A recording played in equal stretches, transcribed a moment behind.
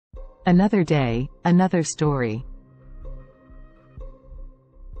Another day, another story.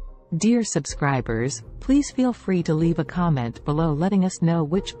 Dear subscribers, please feel free to leave a comment below letting us know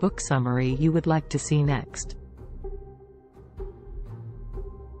which book summary you would like to see next.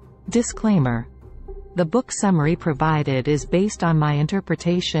 Disclaimer. The book summary provided is based on my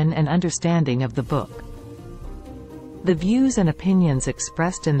interpretation and understanding of the book. The views and opinions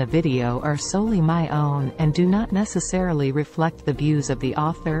expressed in the video are solely my own and do not necessarily reflect the views of the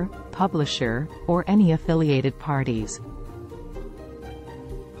author, publisher, or any affiliated parties.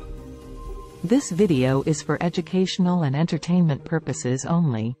 This video is for educational and entertainment purposes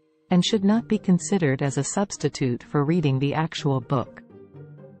only, and should not be considered as a substitute for reading the actual book.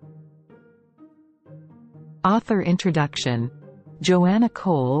 Author introduction. Joanna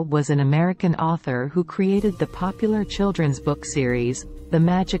Cole was an American author who created the popular children's book series, The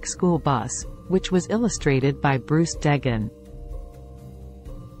Magic School Bus, which was illustrated by Bruce Deggan.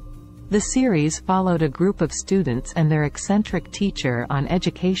 The series followed a group of students and their eccentric teacher on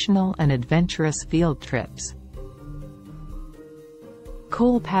educational and adventurous field trips.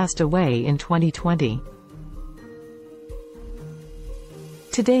 Cole passed away in 2020.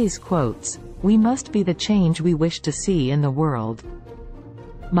 Today's quotes. We must be the change we wish to see in the world.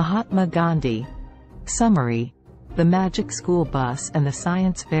 Mahatma Gandhi. Summary. The Magic School Bus and the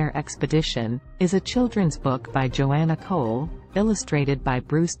Science Fair Expedition is a children's book by Joanna Cole, illustrated by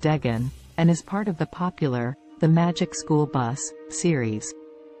Bruce Deggan, and is part of the popular The Magic School Bus series.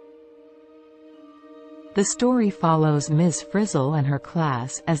 The story follows Ms. Frizzle and her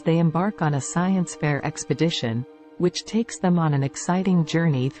class as they embark on a science fair expedition, which takes them on an exciting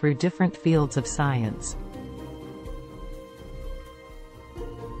journey through different fields of science.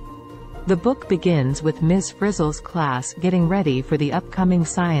 The book begins with Ms. Frizzle's class getting ready for the upcoming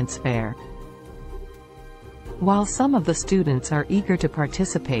science fair. While some of the students are eager to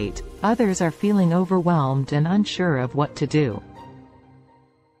participate, others are feeling overwhelmed and unsure of what to do.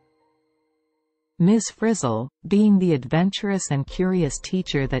 Ms. Frizzle, being the adventurous and curious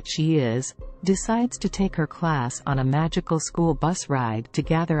teacher that she is, decides to take her class on a magical school bus ride to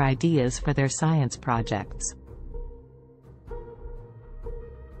gather ideas for their science projects.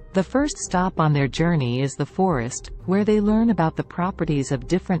 The first stop on their journey is the forest, where they learn about the properties of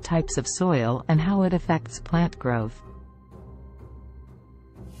different types of soil and how it affects plant growth.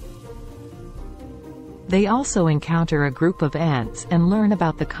 They also encounter a group of ants and learn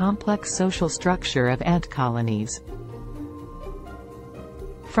about the complex social structure of ant colonies.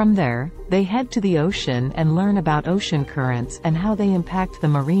 From there, they head to the ocean and learn about ocean currents and how they impact the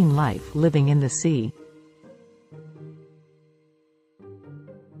marine life living in the sea.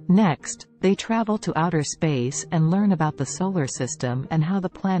 Next, they travel to outer space and learn about the solar system and how the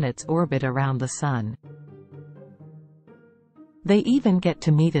planets orbit around the sun. They even get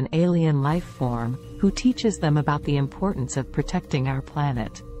to meet an alien life form, who teaches them about the importance of protecting our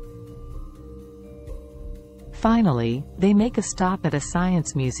planet. Finally, they make a stop at a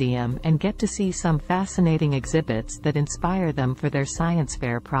science museum and get to see some fascinating exhibits that inspire them for their science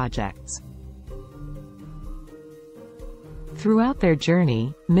fair projects. Throughout their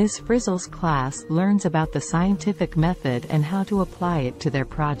journey, Ms. Frizzle's class learns about the scientific method and how to apply it to their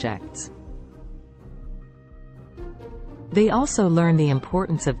projects. They also learn the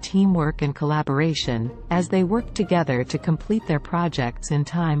importance of teamwork and collaboration, as they work together to complete their projects in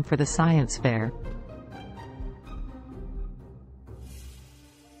time for the science fair.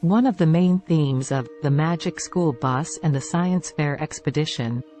 One of the main themes of The Magic School Bus and the Science Fair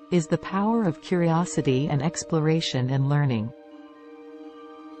Expedition is the power of curiosity and exploration and learning.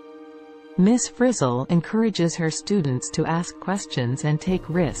 Ms. Frizzle encourages her students to ask questions and take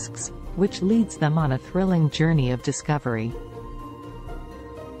risks, which leads them on a thrilling journey of discovery.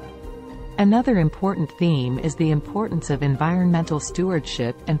 Another important theme is the importance of environmental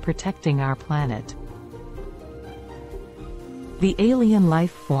stewardship and protecting our planet. The alien life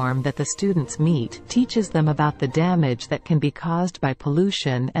form that the students meet teaches them about the damage that can be caused by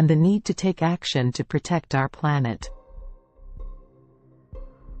pollution and the need to take action to protect our planet.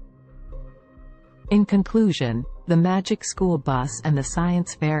 In conclusion, The Magic School Bus and the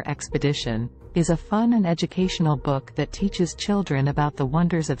Science Fair Expedition is a fun and educational book that teaches children about the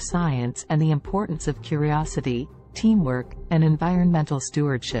wonders of science and the importance of curiosity, teamwork, and environmental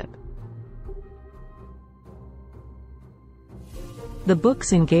stewardship. The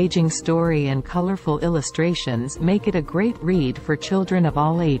book's engaging story and colorful illustrations make it a great read for children of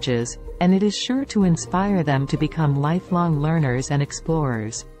all ages, and it is sure to inspire them to become lifelong learners and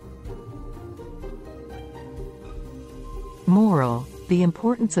explorers. Moral: the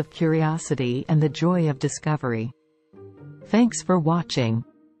importance of curiosity and the joy of discovery. Thanks for watching.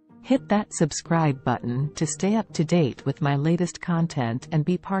 Hit that subscribe button to stay up to date with my latest content and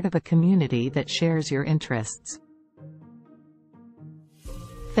be part of a community that shares your interests.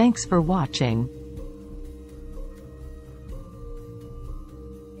 Thanks for watching.